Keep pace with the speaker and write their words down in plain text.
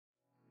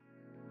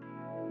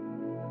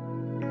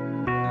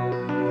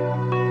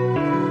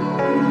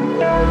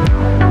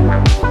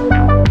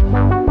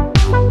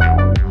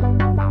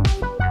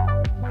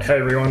Hey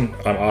everyone,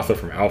 I'm Arthur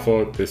from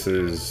Alpha. This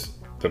is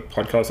the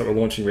podcast that we're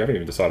launching. We haven't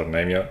even decided a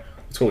name yet.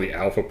 It's called the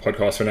Alpha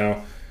Podcast for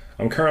now.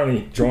 I'm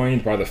currently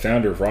joined by the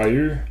founder of Ryu. Do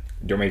you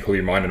want me to call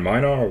you Mine and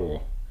Minor?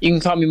 Or? You can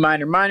call me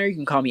Minor, you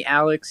can call me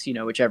Alex,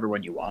 whichever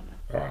one you want.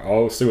 Alright,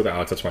 I'll see with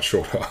Alex, that's much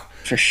shorter.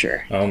 For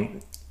sure.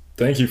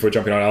 Thank you for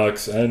jumping on,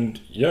 Alex.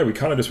 And yeah, we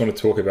kind of just want to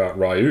talk about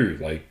Ryu.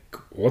 Like,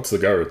 what's the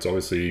go? It's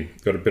obviously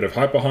got a bit of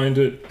hype behind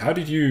it. How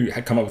did you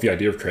come up with the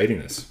idea of creating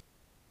this?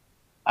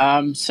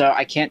 So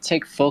I can't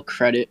take full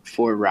credit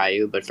for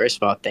Ryu, but first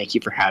of all, thank you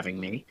for having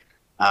me.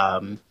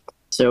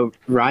 So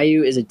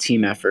Ryu is a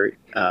team effort.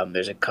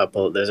 There's a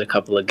couple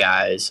of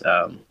guys.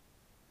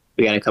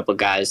 We got a couple of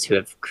guys who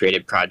have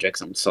created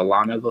projects on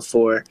Solana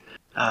before.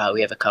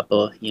 We have a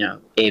couple,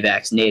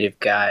 AVAX native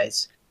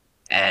guys,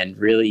 and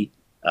really,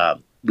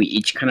 we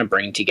each kind of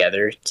bring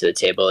together to the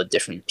table a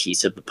different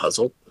piece of the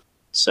puzzle.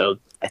 So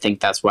I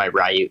think that's why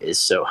Ryu is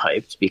so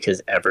hyped,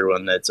 because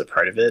everyone that's a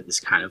part of it is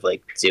kind of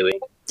like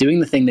doing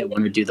the thing they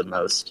want to do the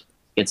most.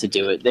 Get to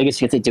do it. They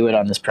get to do it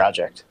on this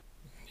project.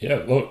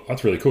 Yeah, well,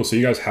 that's really cool. So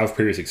you guys have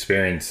previous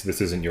experience.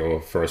 This isn't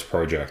your first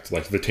project,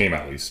 like the team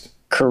at least.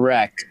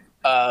 Correct.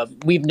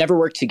 We've never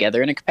worked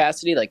together in a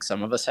capacity like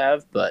some of us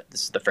have, but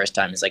this is the first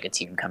time as like a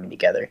team coming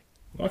together.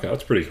 Okay,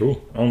 that's pretty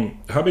cool.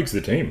 How big's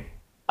the team?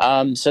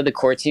 So the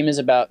core team is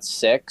about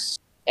 6,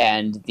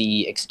 and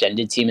the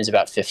extended team is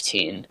about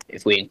 15,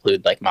 if we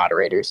include like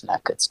moderators and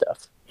that good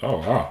stuff. Oh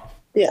wow.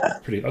 Yeah.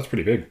 That's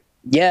pretty big.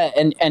 Yeah,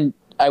 and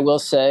I will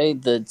say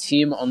the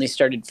team only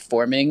started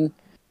forming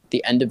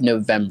the end of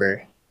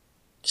November.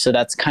 So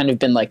that's kind of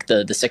been like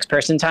the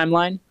 6-person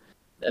timeline.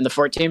 And the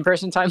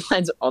 14-person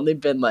timeline's only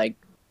been like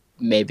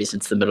maybe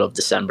since the middle of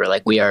December.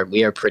 Like we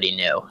are pretty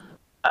new.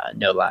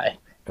 No lie.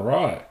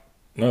 Right.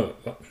 No,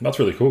 that's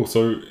really cool.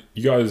 So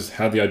you guys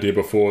had the idea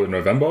before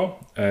November,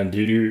 and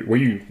did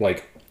you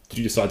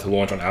decide to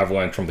launch on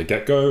Avalanche from the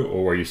get-go,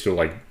 or were you still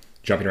like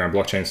jumping around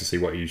blockchains to see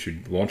what you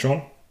should launch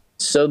on?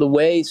 So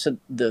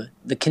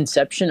the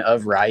conception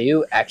of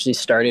Ryu actually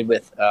started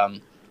with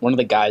one of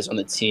the guys on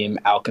the team,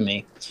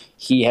 Alchemy.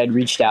 He had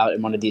reached out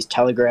in one of these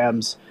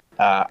telegrams.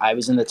 I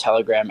was in the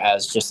telegram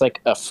as just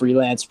like a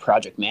freelance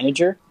project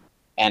manager,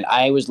 and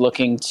I was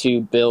looking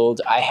to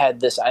build. I had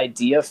this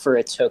idea for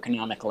a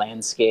tokenomic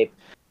landscape,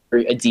 for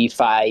a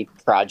DeFi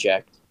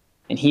project,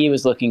 and he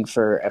was looking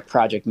for a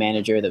project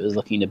manager that was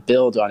looking to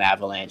build on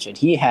Avalanche, and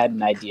he had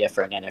an idea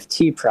for an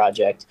NFT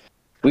project.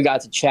 We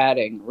got to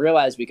chatting,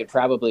 realized we could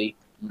probably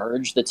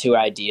merge the two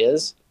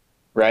ideas,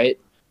 right?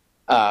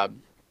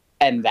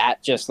 And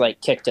that just like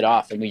kicked it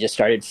off, and we just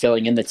started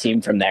filling in the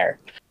team from there.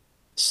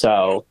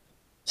 So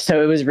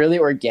it was really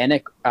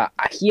organic.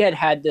 He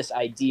had this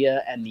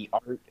idea and the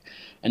art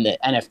and the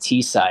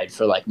NFT side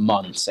for like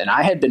months, and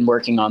I had been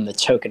working on the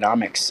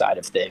tokenomics side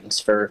of things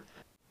for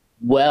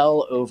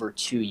well over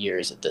 2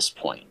 years at this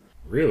point.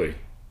 Really?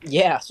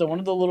 Yeah. So one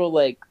of the little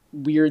like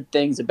weird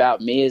things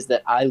about me is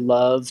that I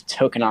love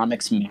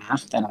tokenomics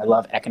math and I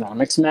love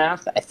economics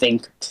math. I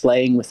think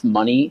playing with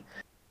money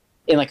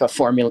in like a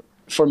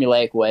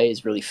formulaic way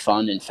is really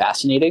fun and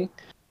fascinating.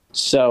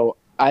 So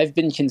I've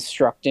been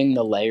constructing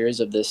the layers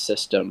of this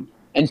system,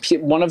 and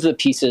one of the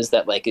pieces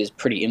that like is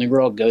pretty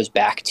integral goes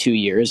back 2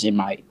 years at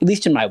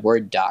least in my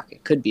Word doc.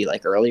 It could be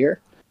like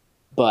earlier,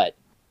 but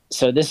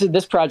so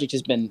this project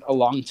has been a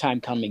long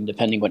time coming,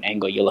 depending what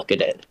angle you look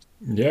at it.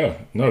 Yeah,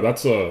 no,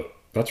 that's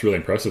really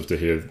impressive to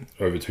hear.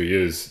 Over 2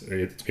 years,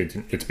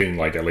 it's been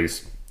like at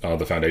least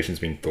the foundation's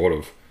been thought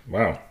of.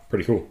 Wow,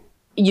 pretty cool.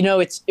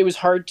 It was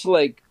hard to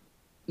like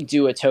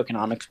do a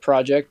tokenomics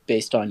project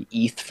based on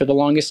ETH for the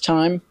longest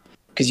time,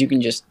 because you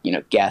can just,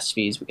 gas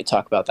fees. We could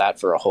talk about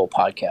that for a whole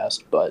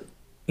podcast, but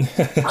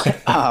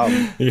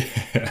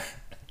yeah.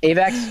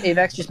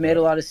 AVAX just made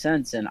a lot of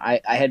sense. And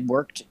I had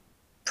worked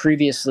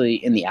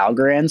previously in the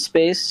Algorand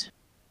space.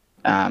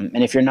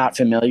 And if you're not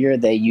familiar,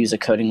 they use a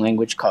coding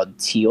language called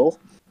Teal,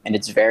 and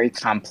it's very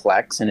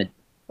complex, and it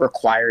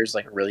requires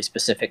like a really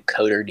specific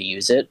coder to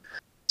use it.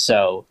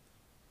 So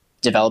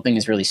developing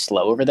is really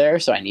slow over there.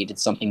 So I needed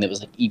something that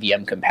was like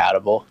EVM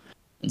compatible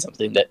and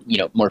something that,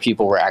 more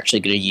people were actually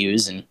going to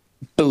use, and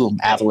boom,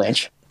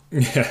 Avalanche.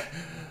 Yeah.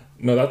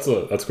 No,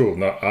 that's cool.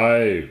 No,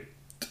 I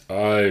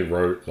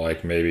wrote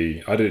like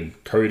I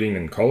did coding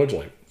in college,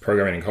 like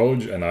programming in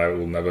college, and I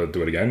will never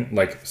do it again.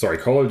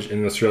 College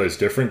in Australia is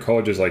different.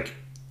 College is like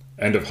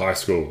end of high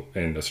school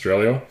in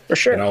Australia. For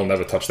sure. And I'll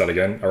never touch that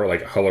again. I wrote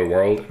like Hello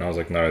World, and I was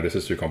like, no, this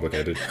is too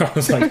complicated. I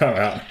was like, I'm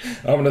out.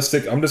 I'm just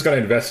going to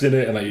invest in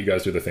it and let you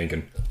guys do the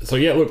thinking. So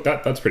yeah, look,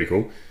 that's pretty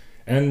cool.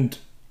 And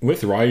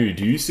with Ryu,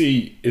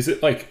 is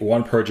it like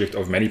one project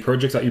of many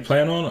projects that you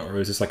plan on, or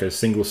is this like a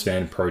single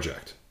stand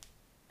project?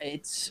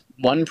 It's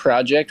one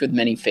project with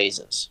many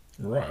phases.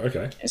 Right,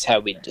 okay. Is how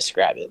we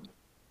describe it.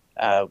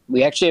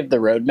 We actually have the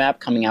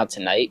roadmap coming out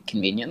tonight,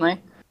 conveniently.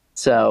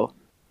 So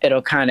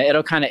it'll kind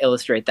of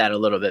illustrate that a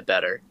little bit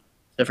better.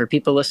 So for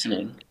people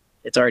listening,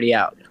 it's already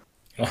out.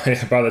 Oh,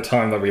 yeah, by the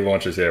time that we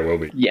launch this, yeah, it will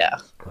be. Yeah.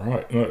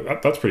 Right. No,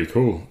 that's pretty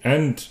cool.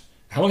 And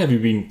how long have you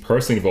been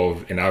personally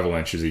involved in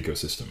Avalanche's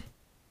ecosystem?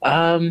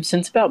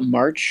 Since about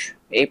March,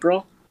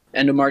 April,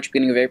 end of March,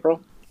 beginning of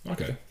April.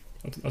 Okay,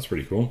 that's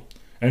pretty cool.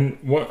 And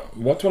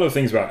what's one of the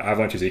things about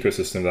Avalanche's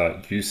ecosystem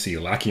that you see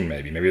lacking?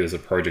 Maybe there's a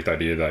project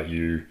idea that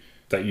you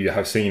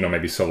have seen on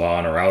maybe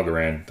Solana or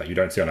Algorand that you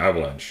don't see on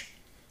Avalanche.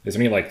 Is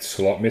there any like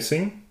slot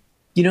missing?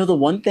 You know, the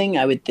one thing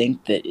I would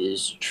think that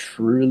is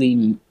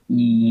truly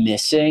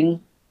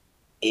missing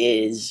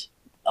is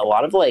a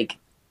lot of like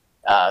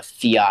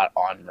fiat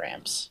on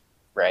ramps,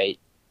 right?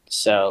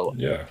 So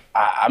Yeah.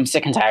 I'm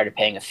sick and tired of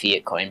paying a fee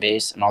at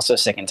Coinbase. I'm also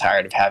sick and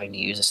tired of having to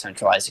use a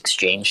centralized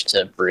exchange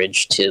to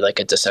bridge to like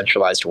a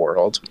decentralized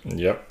world.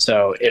 Yep.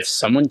 So if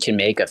someone can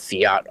make a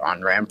fiat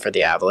on ramp for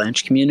the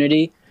Avalanche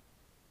community,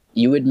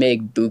 you would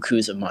make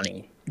bukus of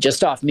money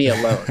just off me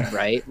alone,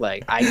 right?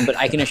 But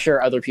I can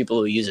assure other people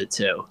who use it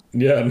too.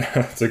 Yeah, no,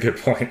 that's a good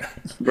point.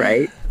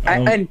 Right.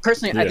 And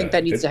personally, I yeah, think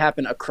that needs to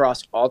happen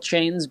across all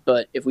chains.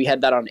 But if we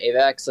had that on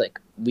AVAX, like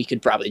we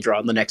could probably draw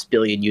on the next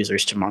billion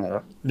users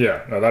tomorrow.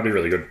 Yeah, no, that'd be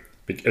really good.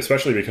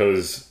 Especially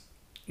because,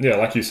 yeah,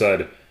 like you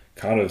said,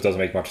 kind of doesn't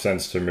make much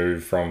sense to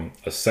move from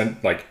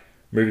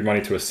moving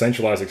money to a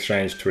centralized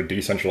exchange to a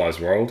decentralized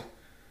world.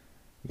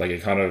 Like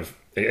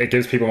it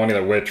gives people money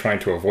that we're trying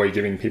to avoid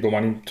giving people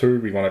money to.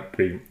 We want it to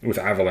be with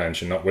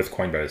Avalanche and not with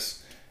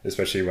Coinbase,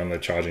 especially when they're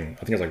charging,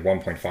 I think it's like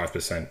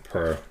 1.5%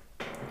 per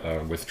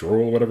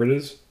withdrawal, whatever it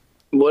is.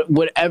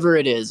 Whatever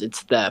it is,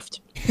 it's theft.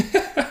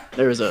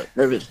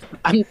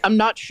 I'm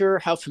not sure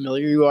how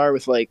familiar you are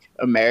with like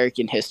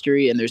American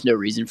history, and there's no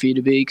reason for you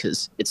to be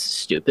because it's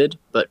stupid.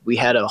 But we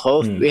had a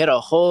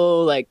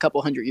whole like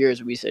couple hundred years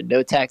where we said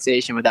no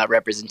taxation without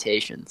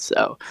representation.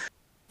 So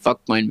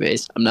fuck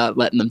Coinbase. I'm not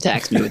letting them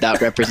tax me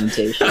without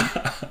representation.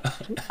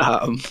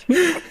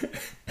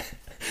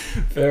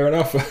 Fair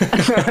enough.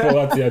 Well,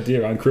 that's the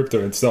idea around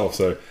crypto itself.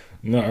 So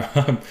no,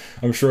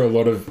 I'm sure a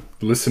lot of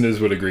listeners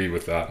would agree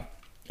with that.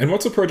 And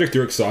what's a project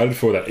you're excited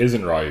for that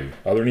isn't Ryu?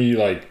 Are there any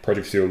like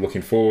projects you're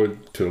looking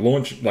forward to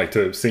launch, like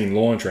to seeing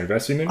launch or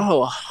investing in? Oh,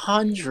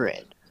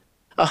 100.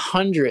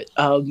 100.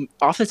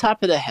 Off the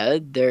top of the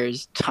head,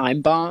 there's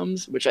time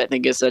bombs, which I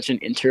think is such an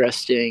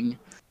interesting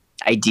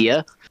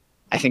idea.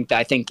 I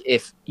think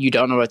if you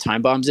don't know what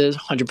time bombs is,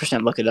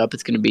 100% look it up.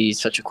 It's going to be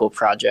such a cool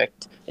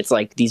project. It's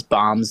like these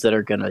bombs that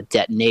are going to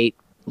detonate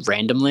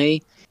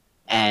randomly,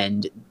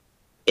 and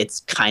it's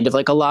kind of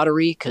like a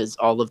lottery because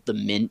all of the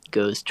mint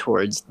goes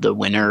towards the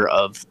winner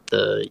of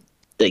the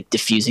like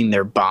diffusing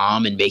their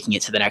bomb and making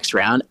it to the next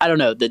round. I don't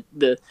know.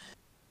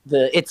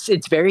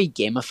 It's very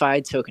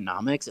gamified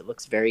tokenomics. It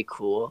looks very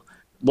cool.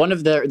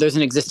 There's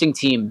an existing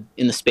team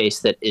in the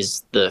space that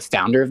is the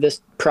founder of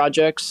this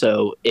project,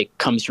 so it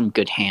comes from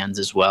good hands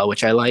as well,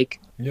 which I like.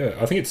 Yeah,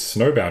 I think it's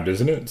Snowbound,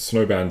 isn't it?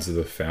 Snowbound's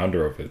the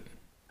founder of it.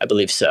 I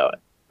believe so.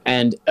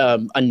 And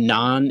a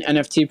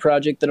non-NFT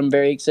project that I'm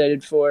very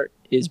excited for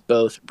is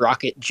both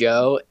Rocket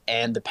Joe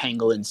and the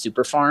Pangolin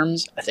Super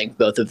Farms. I think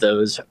both of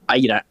those, I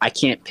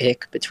can't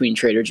pick between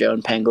Trader Joe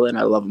and Pangolin.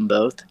 I love them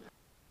both.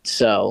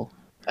 So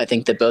I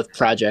think that both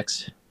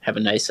projects have a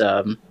nice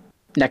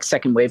next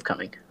second wave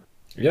coming.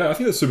 Yeah, I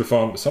think some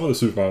of the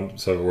super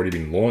farms have already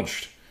been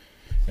launched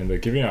and they're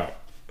giving out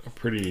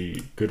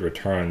pretty good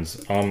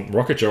returns.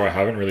 Rocket Joe, I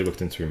haven't really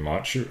looked into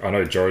much. I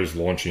know Joe's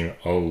launching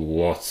a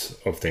lot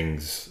of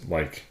things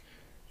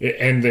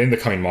and in the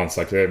coming months,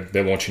 like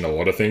they're launching a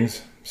lot of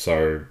things.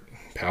 So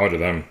power to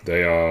them.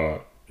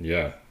 They're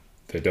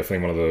definitely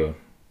one of the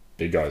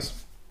big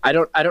guys. I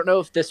don't know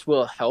if this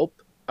will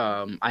help.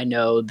 I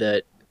know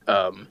that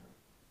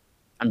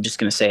I'm just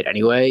going to say it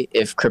anyway.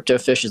 If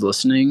CryptoFish is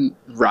listening,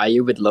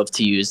 Ryu would love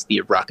to use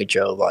the Rocket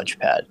Joe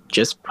launchpad.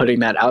 Just putting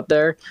that out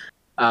there.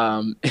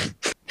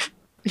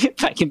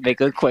 If I can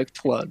make a quick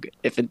plug,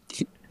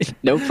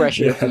 no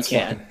pressure if we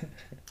can. Fine.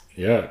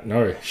 Yeah,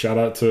 no. Shout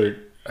out to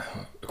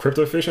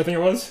CryptoFish, I think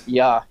it was.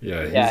 Yeah,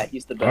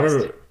 he's the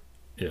best.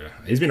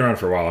 He's been around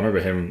for a while. I remember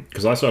him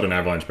because I started an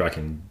Avalanche back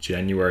in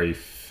January,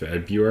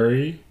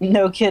 February.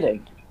 No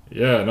kidding.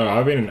 Yeah, no,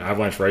 I've been in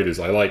Avalanche for ages.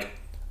 I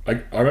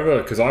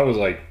remember because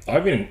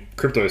I've been in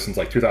crypto since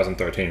like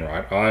 2013,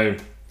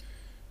 right?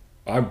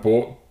 I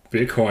bought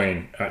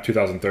Bitcoin at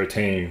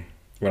 2013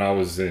 when I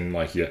was in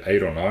like year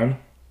 8 or 9,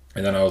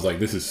 and then I was like,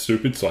 this is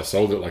stupid, so I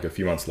sold it like a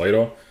few months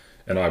later,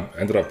 and I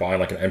ended up buying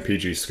like an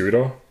MPG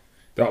scooter.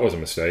 That was a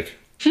mistake.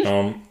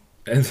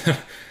 And then,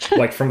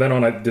 like from then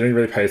on, I didn't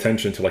really pay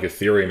attention to like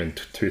Ethereum in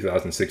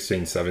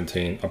 2016,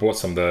 17. I bought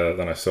some there,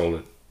 then I sold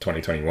it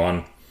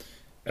 2021.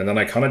 And then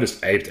I kind of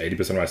just aped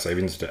 80% of my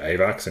savings to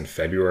AVAX in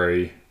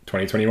February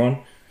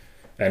 2021.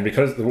 And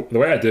because the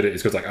way I did it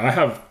is because like I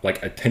have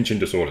like attention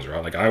disorders,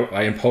 right? Like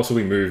I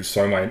impulsively move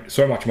so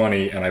much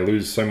money and I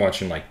lose so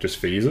much in like just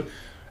fees.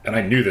 And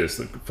I knew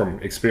this from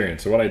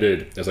experience. So what I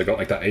did is I got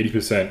like that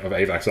 80% of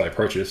AVAX that I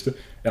purchased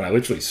and I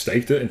literally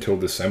staked it until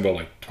December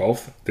like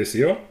 12th this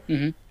year.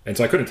 Mm-hmm. And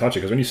so I couldn't touch it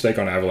because when you stake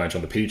on Avalanche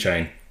on the P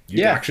chain,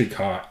 you actually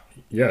can't.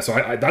 Yeah, so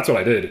I that's what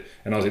I did.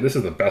 And I was like, this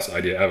is the best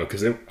idea ever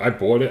because I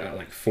bought it at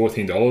like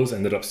 $14,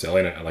 ended up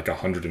selling it at like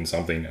 100 and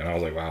something. And I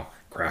was like, wow,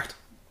 cracked.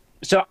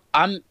 So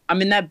I'm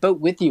in that boat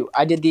with you.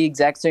 I did the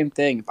exact same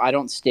thing. If I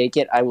don't stake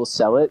it, I will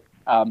sell it.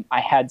 I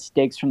had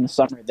stakes from the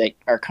summer that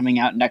are coming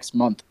out next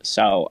month.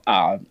 So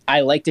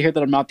I like to hear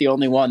that I'm not the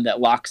only one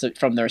that locks it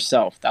from their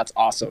self. That's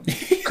awesome.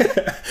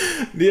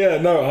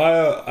 Yeah, no,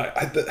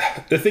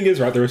 the thing is,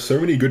 right, there are so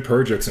many good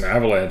projects in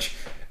Avalanche,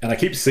 and I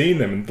keep seeing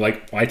them, and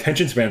like my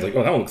attention span's like,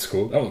 oh, that one looks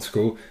cool, that one looks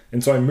cool,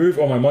 and so I move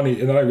all my money,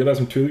 and then I realize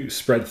I'm too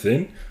spread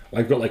thin.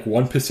 I've got like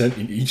 1%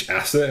 in each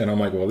asset, and I'm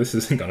like, well, this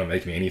isn't gonna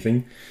make me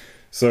anything.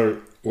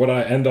 So what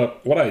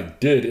I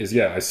did is,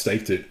 yeah, I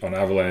staked it on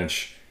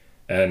Avalanche,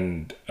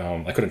 and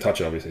I couldn't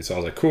touch it obviously. So I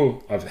was like,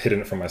 cool, I've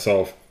hidden it from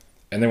myself.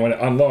 And then when it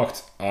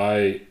unlocked,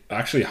 I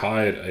actually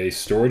hired a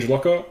storage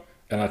locker,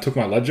 and I took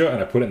my ledger and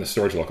I put it in the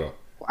storage locker.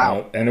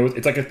 Wow. And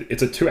it's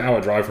a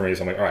 2-hour drive for me.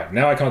 So I'm like, all right,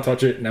 now I can't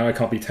touch it. Now I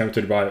can't be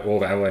tempted by all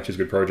of Avalanche's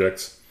good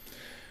projects.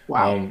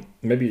 Wow.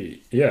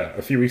 Maybe, yeah,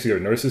 a few weeks ago,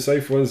 Gnosis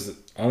Safe was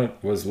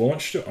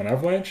launched on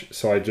Avalanche.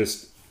 So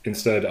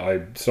instead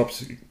I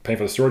stopped paying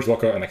for the storage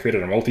locker, and I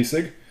created a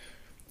multi-sig.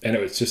 And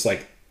it was just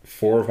like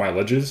 4 of my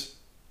ledgers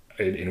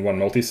in one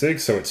multi-sig.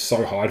 So it's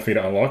so hard for me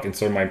to unlock. And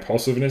so my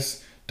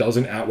impulsiveness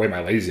doesn't outweigh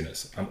my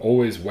laziness. I'm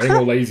always way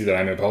more lazy than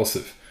I'm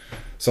impulsive.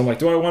 So I'm like,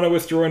 do I want to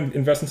withdraw and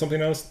invest in something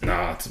else?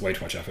 Nah, it's way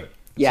too much effort.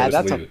 Yeah,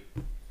 so that's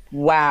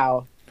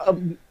wow.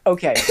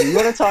 Okay, so you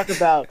want to talk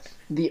about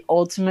the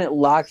ultimate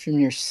lock from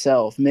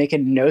yourself, make a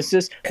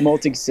Gnosis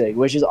multi-sig,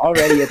 which is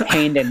already a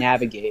pain to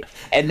navigate,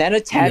 and then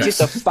attach it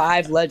to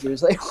 5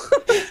 ledgers. Like,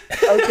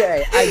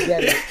 okay,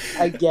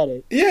 I get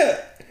it. Yeah.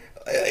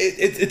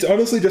 It's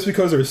honestly just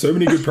because there are so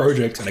many good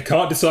projects, and I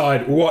can't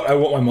decide what I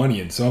want my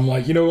money in. So I'm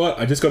like, you know what?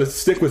 I just got to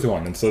stick with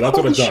one, and so that's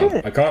what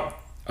I've done.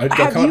 I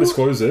can't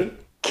disclose it.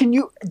 Do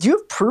you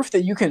have proof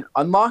that you can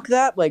unlock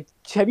that? Like,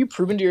 have you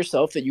proven to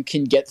yourself that you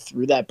can get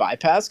through that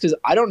bypass? Because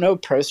I don't know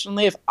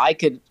personally if I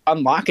could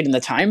unlock it in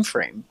the time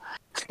frame.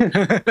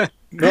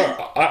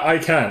 No, I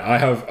can. I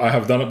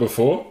have done it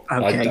before.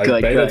 Okay, I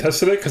good. beta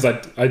tested it because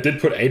I did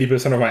put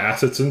 80% of my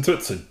assets into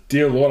it. So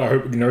dear Lord, I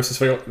hope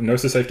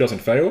Gnosis Safe doesn't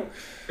fail.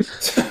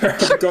 So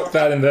I've got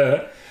that in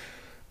there,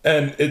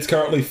 and it's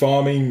currently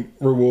farming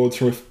rewards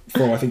from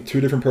I think 2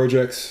 different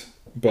projects.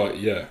 But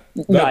yeah,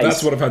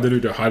 that's what I've had to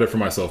do to hide it from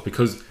myself,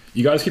 because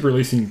you guys keep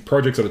releasing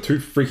projects that are too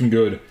freaking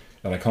good,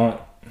 and I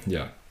can't.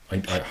 Yeah, I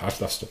have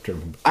to stop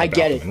tripping. I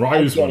get it. And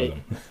Ryu's one of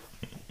them.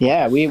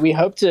 Yeah, we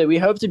hope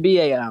to be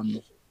a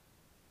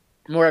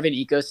more of an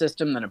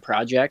ecosystem than a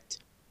project.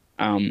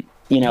 You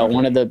know,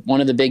 one of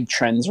the big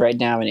trends right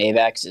now in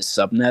AVAX is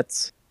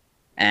subnets,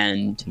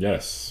 and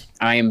yes,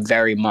 I am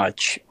very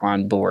much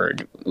on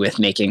board with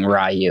making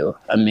Ryu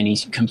a mini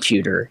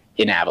computer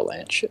in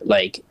Avalanche.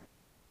 Like,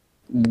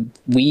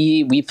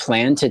 we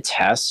plan to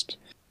test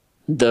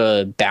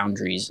the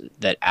boundaries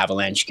that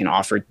Avalanche can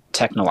offer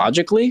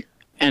technologically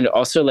and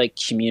also like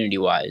community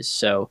wise.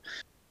 So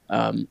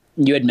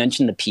you had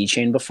mentioned the P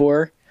chain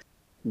before.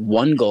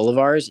 One goal of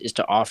ours is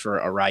to offer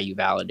a Ryu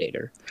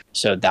validator.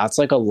 So that's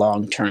like a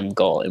long-term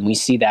goal. And we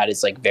see that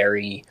as like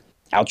very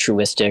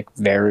altruistic,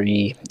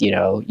 very, you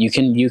know, you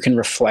can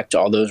reflect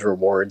all those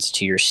rewards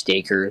to your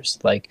stakers.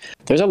 Like,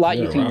 there's a lot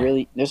you can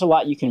really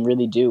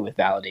do with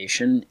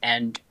validation,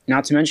 and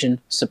not to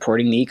mention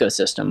supporting the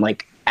ecosystem,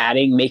 like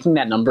making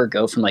that number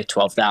go from like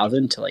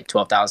 12,000 to like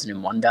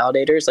 12,001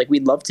 validators. Like,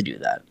 we'd love to do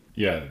that.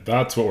 Yeah,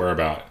 that's what we're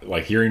about.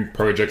 Like, hearing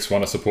projects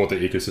want to support the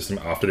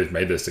ecosystem after they've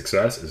made their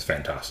success is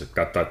fantastic.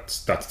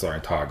 That's our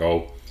entire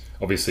goal.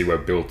 Obviously, we're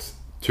built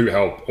to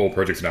help all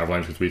projects in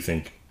Avalanche, because we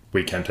think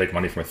we can take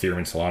money from Ethereum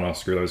and Solana.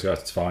 Screw those guys,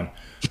 it's fine.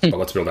 But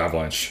let's build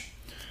Avalanche.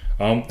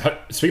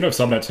 Speaking of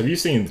subnets, have you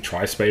seen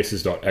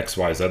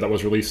trispaces.xyz that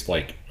was released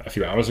like a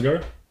few hours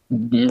ago?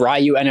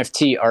 Ryu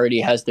NFT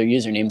already has their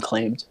username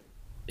claimed.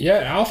 Yeah,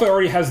 Alpha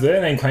already has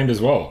their name claimed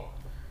as well.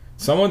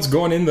 Someone's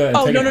gone in there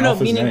and taken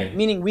Alpha's name.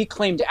 Meaning we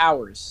claimed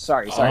ours.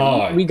 Sorry.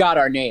 We got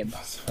our name.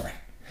 Sorry.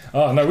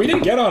 Oh, no, we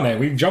didn't get our name.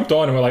 We jumped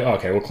on and we're like,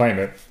 okay, we'll claim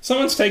it.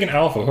 Someone's taken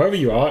Alpha. Whoever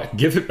you are,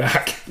 give it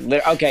back.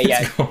 Okay,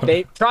 yeah.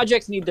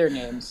 Projects need their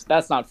names.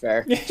 That's not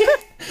fair.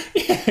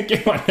 Yeah,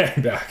 give my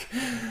name back.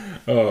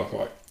 Oh,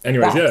 boy.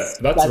 Anyways,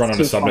 that's run on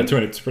a subnet too,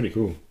 and it's pretty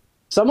cool.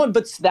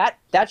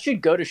 That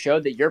should go to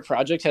show that your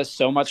project has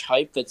so much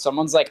hype that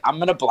someone's like, I'm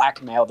going to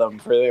blackmail them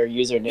for their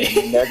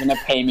username, and they're going to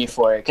pay me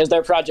for it because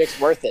their project's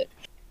worth it.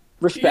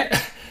 Respect.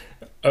 Yeah.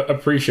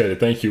 Appreciate it,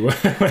 thank you.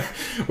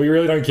 We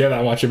really don't care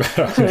that much about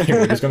it.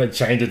 We're just going to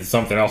change it to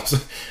something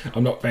else.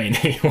 I'm not paying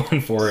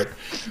anyone for it.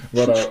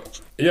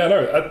 But yeah,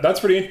 no, that's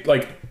pretty,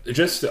 like,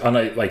 just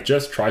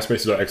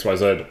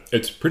trispaces.xyz,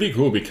 it's pretty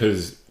cool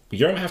because you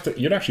don't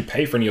actually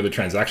pay for any of the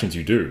transactions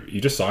you do.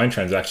 You just sign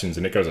transactions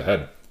and it goes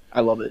ahead. I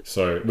love it.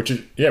 So, which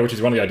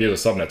is one of the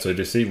ideas of subnet. So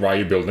to see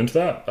Ryu build into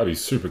that'd be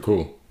super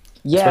cool.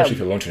 Yeah, especially if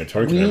you're launching a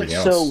token and everything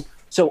else.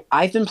 So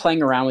I've been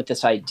playing around with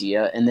this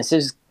idea, and this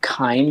is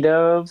kind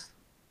of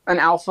an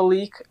alpha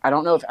leak. I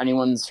don't know if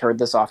anyone's heard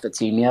this off the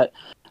team yet.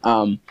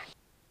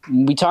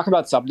 We talk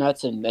about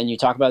subnets, and you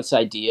talk about this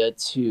idea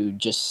to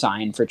just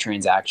sign for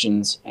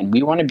transactions, and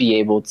we want to be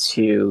able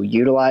to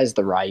utilize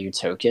the Ryu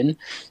token.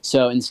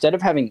 So instead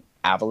of having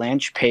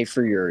Avalanche pay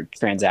for your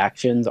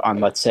transactions on,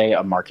 let's say,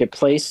 a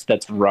marketplace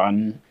that's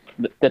run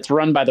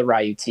by the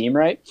Ryu team,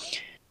 right?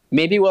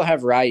 maybe we'll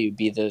have Ryu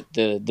be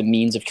the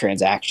means of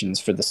transactions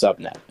for the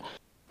subnet,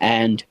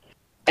 and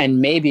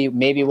maybe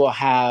we'll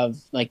have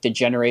like the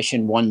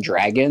Generation 1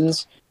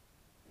 dragons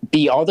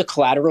be all the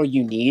collateral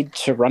you need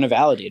to run a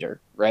validator,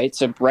 right?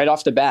 So right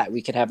off the bat,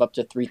 we could have up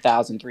to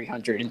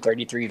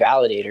 3,333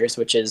 validators,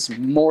 which is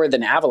more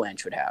than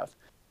Avalanche would have.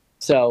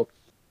 So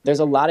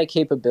there's a lot of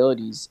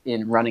capabilities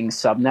in running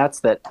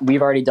subnets that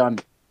we've already done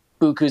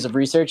bukus of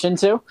research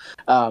into,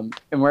 and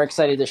we're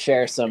excited to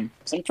share some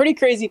pretty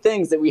crazy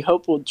things that we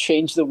hope will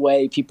change the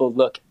way people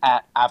look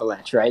at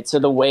Avalanche, right? So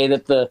the way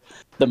that the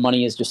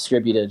money is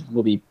distributed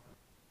will be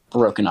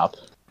broken up,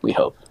 we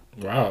hope.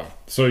 Wow.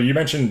 So you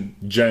mentioned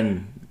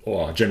Gen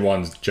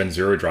 1's Gen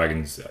 0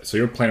 dragons. So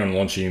you're planning on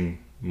launching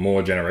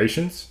more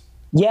generations?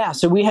 Yeah,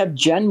 so we have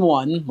Gen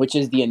 1, which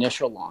is the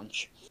initial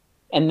launch.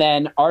 And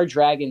then our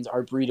dragons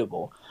are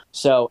breedable.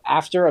 So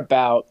after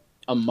about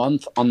a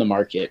month on the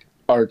market,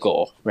 our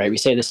goal, right? We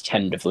say this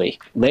tentatively.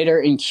 Later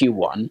in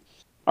Q1,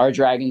 our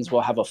dragons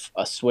will have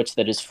a switch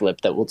that is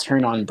flipped that will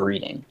turn on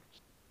breeding.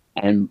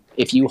 And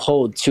if you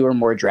hold 2 or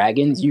more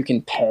dragons, you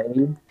can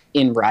pay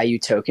in Ryu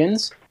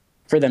tokens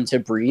for them to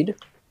breed.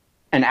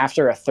 And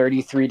after a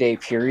 33-day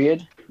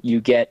period,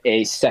 you get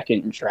a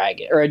second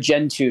dragon or a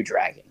Gen 2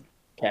 dragon.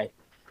 Okay.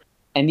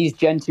 And these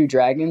Gen 2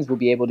 dragons will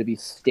be able to be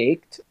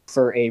staked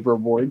for a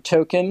reward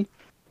token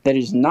that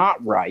is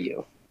not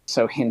Ryu.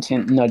 So hint,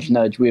 hint, nudge,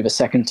 nudge, we have a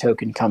second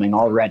token coming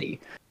already.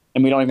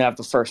 And we don't even have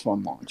the first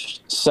one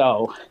launched.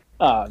 So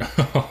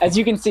as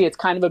you can see, it's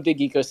kind of a big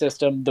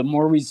ecosystem. The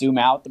more we zoom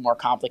out, the more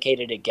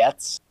complicated it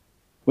gets,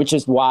 which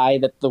is why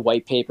that the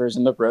white papers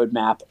and the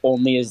roadmap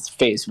only is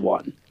phase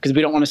 1. Because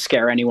we don't want to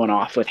scare anyone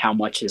off with how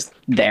much is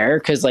there.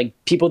 Because like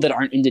people that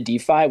aren't into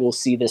DeFi will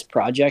see this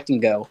project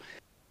and go,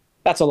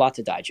 that's a lot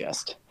to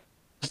digest.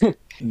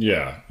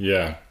 Yeah.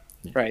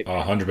 Right.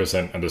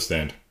 100%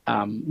 understand.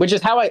 Which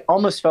is how I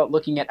almost felt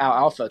looking at Al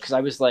Alpha, because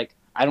I was like,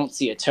 I don't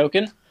see a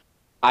token.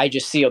 I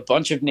just see a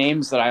bunch of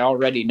names that I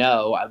already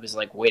know. I was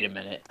like, wait a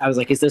minute. I was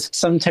like, is this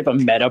some type of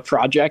meta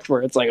project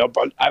where it's like a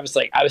bunch? I was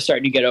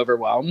starting to get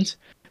overwhelmed,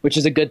 which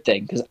is a good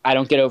thing because I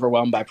don't get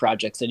overwhelmed by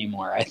projects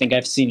anymore. I think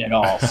I've seen it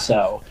all.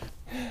 So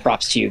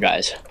props to you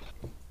guys.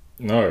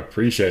 No,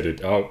 appreciate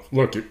it.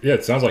 Look, yeah,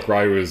 it sounds like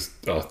Ryu is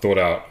thought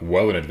out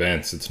well in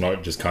advance. It's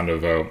not just kind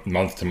of a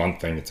month-to-month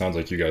thing. It sounds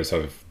like you guys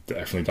have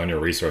definitely done your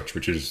research,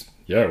 which is,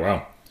 yeah,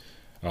 wow.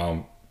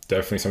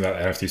 Definitely something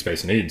that the NFT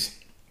space needs.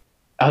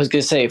 I was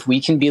going to say, if we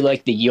can be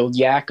like the yield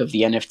yak of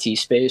the NFT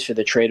space or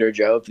the Trader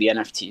Joe of the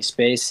NFT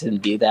space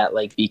and be that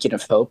like beacon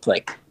of hope,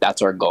 like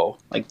that's our goal.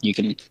 Like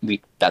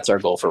that's our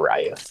goal for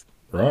Ryu.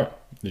 Right.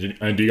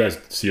 And do you guys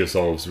see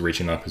yourselves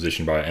reaching that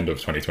position by end of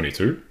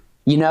 2022?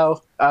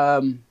 No,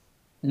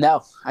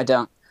 I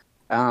don't.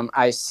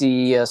 I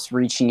see us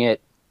reaching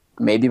it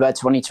maybe by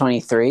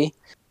 2023,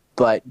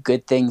 but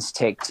good things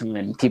take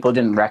time. People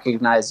didn't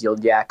recognize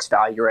Yield Yak's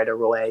value right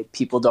away.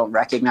 People don't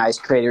recognize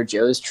Trader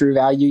Joe's true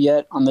value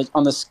yet on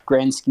the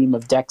grand scheme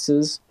of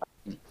dexes.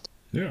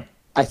 Yeah.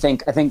 I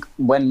think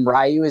when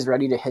Ryu is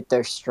ready to hit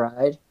their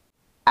stride,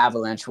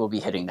 Avalanche will be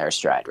hitting their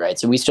stride, right?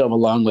 So we still have a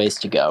long ways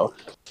to go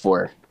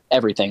before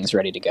everything's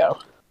ready to go.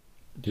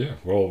 Yeah,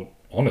 well,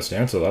 honest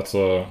answer. That's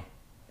yeah.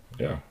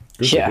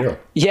 Good Yeah, to hear.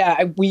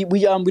 yeah. We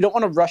don't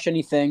want to rush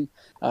anything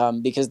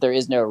because there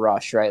is no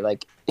rush, right?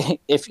 Like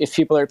if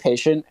people are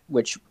patient,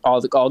 which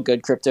all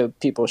good crypto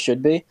people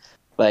should be,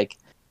 like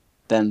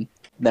then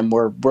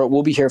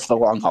we'll be here for the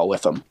long haul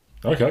with them.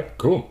 Okay,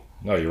 cool.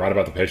 No, you're right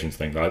about the patience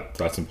thing.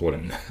 That's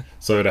important.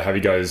 So to have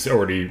you guys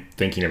already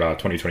thinking about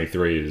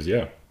 2023 is,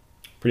 yeah,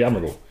 pretty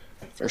admirable.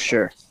 For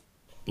sure.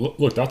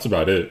 Look, that's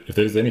about it. If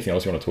there's anything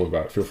else you want to talk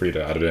about, feel free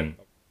to add it in.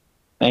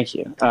 Thank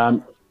you.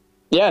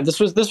 Yeah, this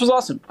was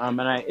awesome.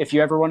 And if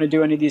you ever want to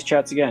do any of these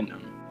chats again,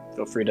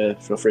 feel free to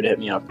hit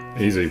me up.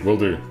 Easy, will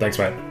do. Thanks,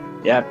 mate.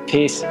 Yeah,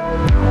 peace.